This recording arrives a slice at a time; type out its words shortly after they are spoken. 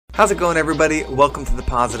How's it going, everybody? Welcome to the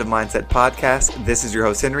Positive Mindset Podcast. This is your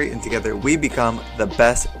host, Henry, and together we become the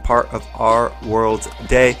best part of our world's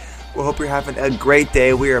day. We hope you're having a great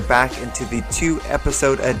day. We are back into the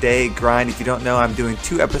 2-episode-a-day grind. If you don't know, I'm doing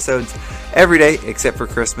 2 episodes every day except for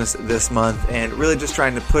Christmas this month, and really just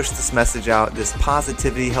trying to push this message out, this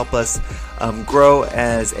positivity, help us grow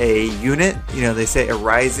as a unit. You know, they say a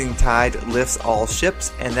rising tide lifts all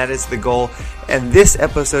ships, and that is the goal. And this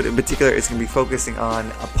episode in particular is going to be focusing on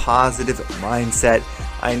a positive mindset.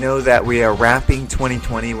 I know that we are wrapping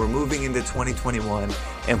 2020, we're moving into 2021,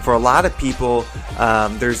 and for a lot of people,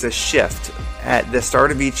 there's a shift. At the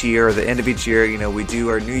start of each year or the end of each year, you know, we do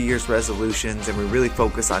our New Year's resolutions and we really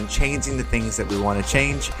focus on changing the things that we want to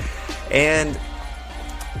change. And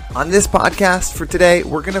on this podcast for today,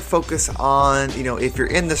 we're going to focus on, you know, if you're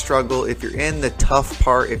in the struggle, if you're in the tough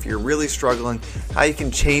part, if you're really struggling, how you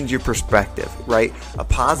can change your perspective, right? A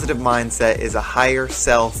positive mindset is a higher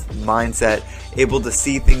self mindset, able to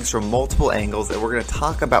see things from multiple angles, and we're going to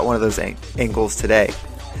talk about one of those angles today.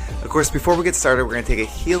 Of course, before we get started, we're going to take a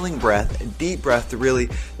healing breath, a deep breath to really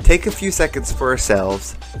take a few seconds for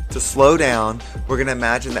ourselves to slow down. We're going to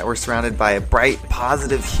imagine that we're surrounded by a bright,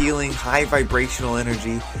 positive, healing, high vibrational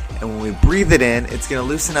energy. And when we breathe it in, it's going to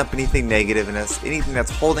loosen up anything negative in us, anything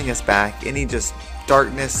that's holding us back, any just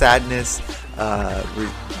darkness, sadness,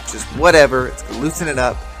 just whatever. It's going to loosen it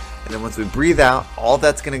up. And then once we breathe out, all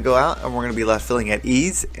that's going to go out, and we're going to be left feeling at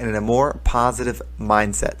ease and in a more positive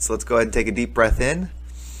mindset. So let's go ahead and take a deep breath in.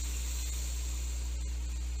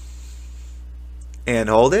 And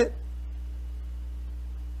hold it.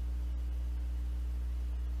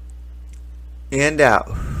 And out.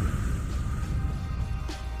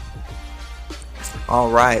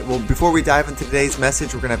 All right. Well, before we dive into today's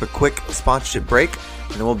message, we're going to have a quick sponsorship break,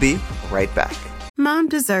 and then we'll be right back. Mom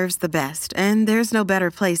deserves the best, and there's no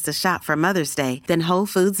better place to shop for Mother's Day than Whole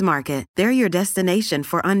Foods Market. They're your destination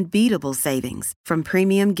for unbeatable savings, from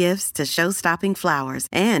premium gifts to show-stopping flowers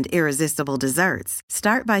and irresistible desserts.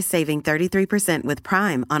 Start by saving 33% with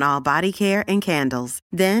Prime on all body care and candles.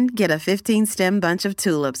 Then get a 15-stem bunch of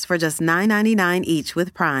tulips for just $9.99 each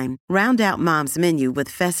with Prime. Round out Mom's menu with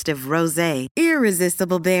festive rosé,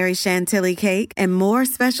 irresistible berry chantilly cake, and more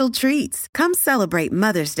special treats. Come celebrate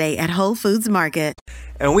Mother's Day at Whole Foods Market.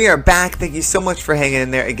 And we are back. Thank you so much for hanging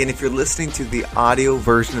in there. Again, if you're listening to the audio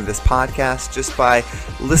version of this podcast, just by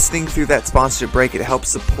listening through that sponsorship break, it helps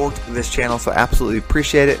support this channel, so I absolutely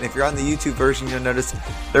appreciate it. And if you're on the YouTube version, you'll notice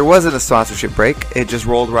there wasn't a sponsorship break. It just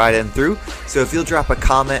rolled right in through. So if you'll drop a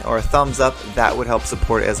comment or a thumbs up, that would help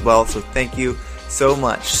support it as well. So thank you so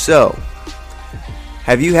much. So,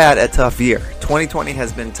 have you had a tough year? 2020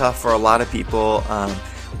 has been tough for a lot of people.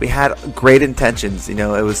 We had great intentions. You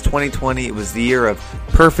know, it was 2020. It was the year of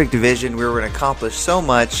perfect vision. We were going to accomplish so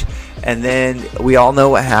much. And then we all know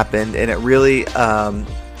what happened. And it really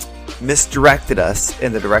misdirected us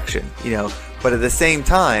in the direction, you know. But at the same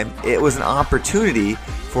time, it was an opportunity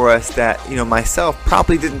for us that, you know, myself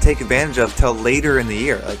probably didn't take advantage of till later in the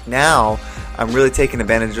year. Like now, I'm really taking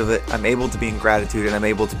advantage of it. I'm able to be in gratitude and I'm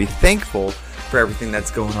able to be thankful for everything that's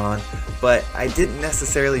going on. But I didn't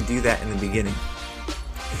necessarily do that in the beginning.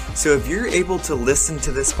 So if you're able to listen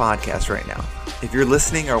to this podcast right now, if you're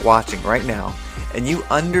listening or watching right now, and you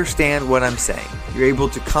understand what I'm saying, you're able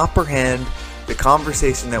to comprehend the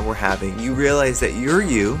conversation that we're having, you realize that you're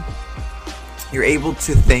able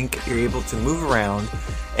to think, you're able to move around,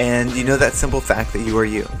 and you know that simple fact that you are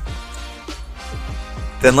you.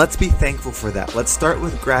 Then let's be thankful for that. Let's start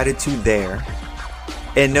with gratitude there.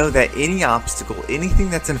 And know that any obstacle, anything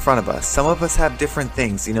that's in front of us, some of us have different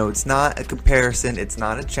things. You know, it's not a comparison. It's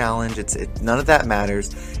not a challenge. None of that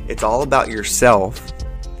matters. It's all about yourself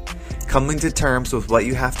coming to terms with what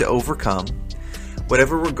you have to overcome.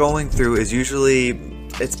 Whatever we're going through is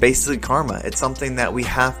it's basically karma. It's something that we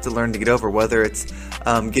have to learn to get over, whether it's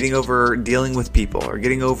getting over dealing with people or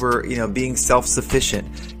getting over, you know, being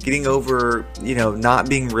self-sufficient, getting over, you know, not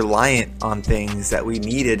being reliant on things that we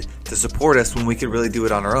needed to support us when we could really do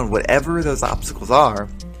it on our own. Whatever those obstacles are,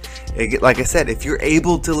 like I said, if you're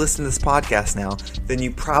able to listen to this podcast now, then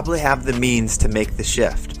you probably have the means to make the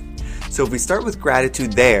shift. So if we start with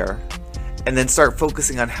gratitude there and then start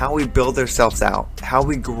focusing on how we build ourselves out, how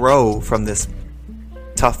we grow from this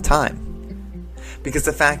tough time. Because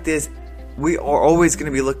the fact is, we are always going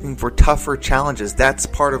to be looking for tougher challenges. That's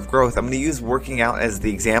part of growth. I'm going to use working out as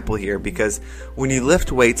the example here because when you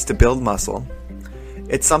lift weights to build muscle,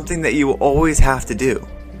 it's something that you will always have to do.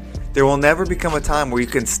 There will never become a time where you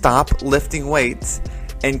can stop lifting weights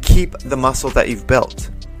and keep the muscle that you've built.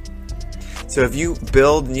 So if you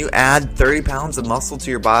build and you add 30 pounds of muscle to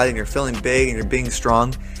your body and you're feeling big and you're being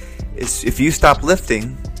strong, if you stop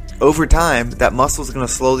lifting, over time, that muscle is going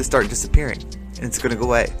to slowly start disappearing and it's going to go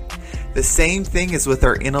away. The same thing is with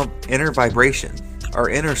our inner vibration, our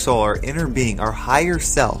inner soul, our inner being, our higher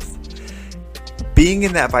self. Being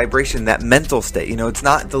in that vibration, that mental state, it's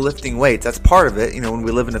not the lifting weights. That's part of it. When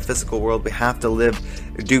we live in a physical world, we have to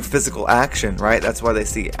do physical action, right? That's why they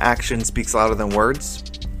say action speaks louder than words.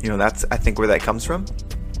 That's, I think, where that comes from.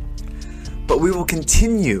 But we will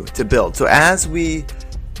continue to build. So as we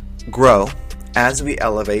grow, as we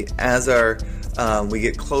elevate, as we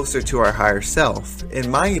get closer to our higher self,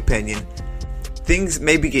 in my opinion, things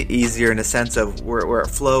maybe get easier in a sense of where our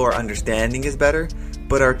flow, our understanding is better.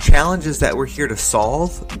 But our challenges that we're here to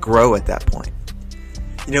solve grow at that point.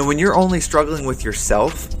 When you're only struggling with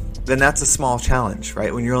yourself, then that's a small challenge,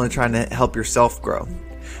 right? When you're only trying to help yourself grow.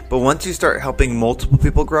 But once you start helping multiple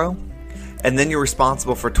people grow, and then you're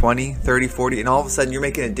responsible for 20, 30, 40, and all of a sudden you're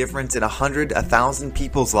making a difference in 100, 1,000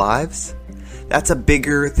 people's lives, that's a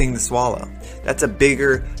bigger thing to swallow. That's a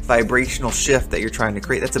bigger vibrational shift that you're trying to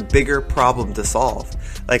create. That's a bigger problem to solve.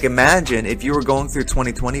 Like imagine if you were going through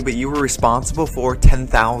 2020, but you were responsible for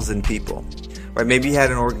 10,000 people, right? Maybe you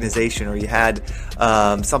had an organization or you had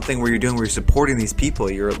something where you're supporting these people,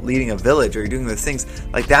 you're leading a village or you're doing those things.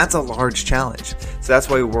 Like that's a large challenge. So that's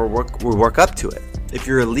why we work up to it. If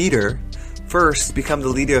you're a leader, first become the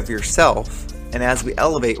leader of yourself. And as we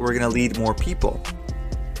elevate, we're going to lead more people.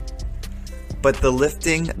 But the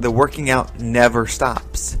lifting, the working out never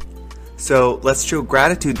stops. So let's show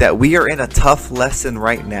gratitude that we are in a tough lesson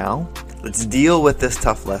right now. Let's deal with this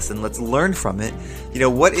tough lesson. Let's learn from it.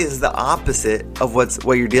 What is the opposite of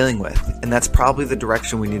what you're dealing with? And that's probably the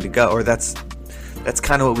direction we need to go, or that's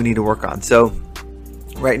kind of what we need to work on. So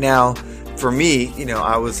right now, for me,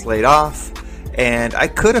 I was laid off and I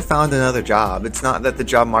could have found another job. It's not that the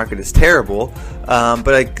job market is terrible,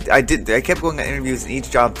 but I kept going on interviews and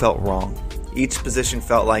each job felt wrong. Each position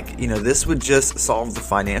felt like, this would just solve the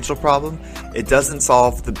financial problem. It doesn't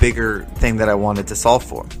solve the bigger thing that I wanted to solve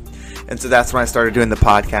for. And so that's when I started doing the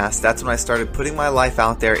podcast. That's when I started putting my life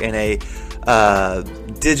out there in a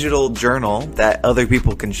digital journal that other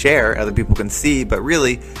people can share, other people can see, but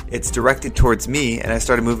really it's directed towards me, and I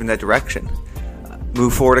started moving that direction.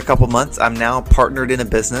 Move forward a couple months, I'm now partnered in a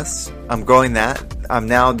business. I'm growing that. I'm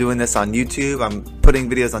now doing this on YouTube. I'm putting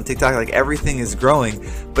videos on TikTok. Like everything is growing,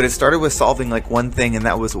 but it started with solving like one thing, and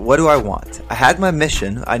that was, what do I want? I had my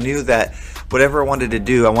mission. I knew that whatever I wanted to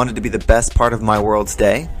do, I wanted to be the best part of my world's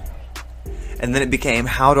day. And then it became,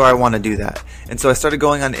 how do I want to do that? And so I started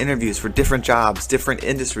going on interviews for different jobs, different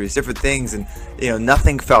industries, different things, and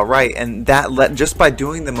nothing felt right. And that just by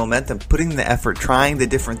doing the momentum, putting the effort, trying the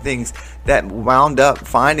different things, that wound up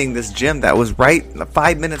finding this gym that was right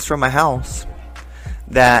 5 minutes from my house,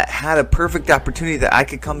 that had a perfect opportunity that I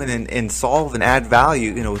could come in and solve and add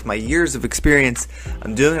value, with my years of experience.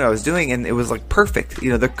 I'm doing what I was doing, and it was like perfect.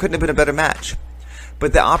 There couldn't have been a better match.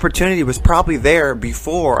 But the opportunity was probably there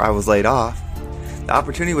before I was laid off. The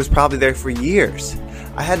opportunity was probably there for years.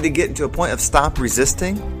 I had to get to a point of stop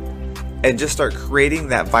resisting and just start creating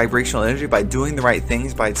that vibrational energy by doing the right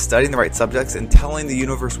things, by studying the right subjects, and telling the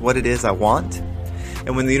universe what it is I want.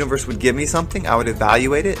 And when the universe would give me something, I would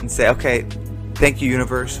evaluate it and say, okay, thank you,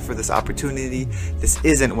 universe, for this opportunity. This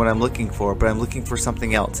isn't what I'm looking for, but I'm looking for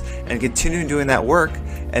something else. And continue doing that work,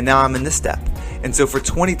 and now I'm in this step. And so for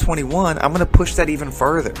 2021, I'm going to push that even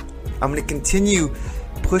further. I'm going to continue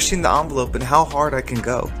pushing the envelope and how hard I can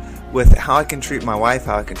go with how I can treat my wife,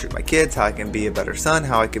 how I can treat my kids, how I can be a better son,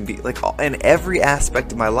 how I can be in every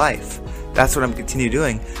aspect of my life. That's what I'm continue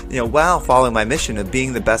doing, while following my mission of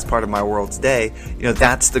being the best part of my world's day.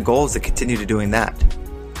 That's the goal, is to continue to doing that.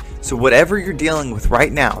 So whatever you're dealing with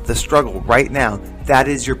right now, the struggle right now, that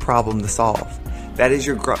is your problem to solve. That is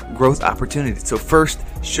your growth opportunity. So first,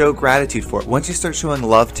 show gratitude for it. Once you start showing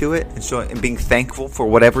love to it and being thankful for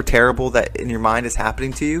whatever terrible that in your mind is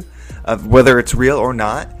happening to you, whether it's real or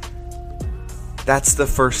not, that's the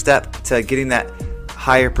first step to getting that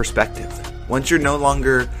higher perspective. Once you're no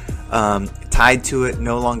longer tied to it,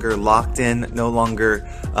 no longer locked in, no longer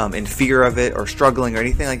in fear of it or struggling or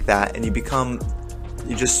anything like that, and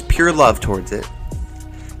you just pure love towards it,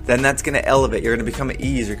 then that's going to elevate. You're going to become at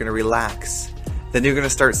ease. You're going to relax. Then you're going to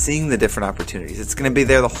start seeing the different opportunities. It's going to be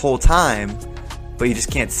there the whole time, but you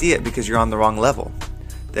just can't see it because you're on the wrong level.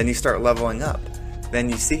 Then you start leveling up. Then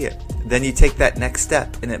you see it. Then you take that next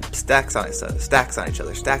step, and it stacks on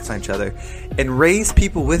each other, and raise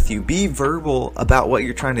people with you. Be verbal about what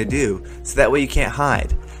you're trying to do, so that way you can't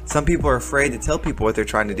hide. Some people are afraid to tell people what they're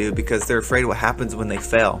trying to do because they're afraid what happens when they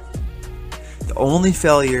fail. The only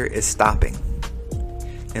failure is stopping.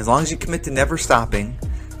 And as long as you commit to never stopping,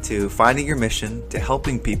 to finding your mission, to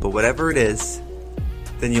helping people, whatever it is,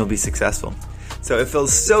 then you'll be successful. So it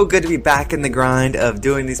feels so good to be back in the grind of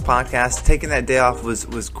doing these podcasts. Taking that day off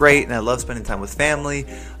was great, and I love spending time with family,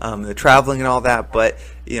 the traveling and all that. But,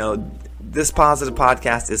 this Positive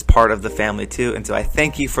Podcast is part of the family too, and so I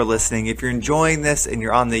thank you for listening. If you're enjoying this and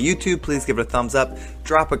you're on the YouTube, please give it a thumbs up,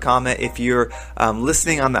 drop a comment. If you're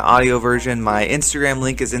listening on the audio version, my Instagram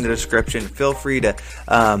link is in the description. Feel free to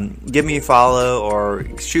give me a follow or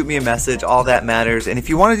shoot me a message. All that matters. And if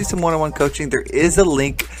you want to do some one-on-one coaching, there is a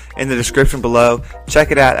link in the description below.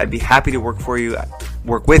 Check it out. I'd be happy to work for you,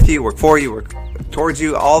 work with you, work for you, work towards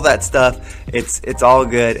you, all that stuff. It's all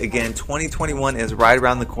good. Again, 2021 is right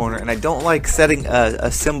around the corner, and I don't like setting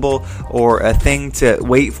a symbol or a thing to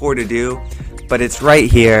wait for to do, but it's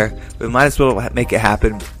right here. We might as well make it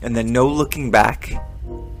happen, and then no looking back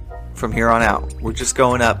from here on out. We're just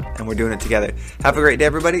going up, and we're doing it together. Have a great day,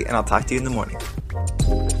 everybody, and I'll talk to you in the morning.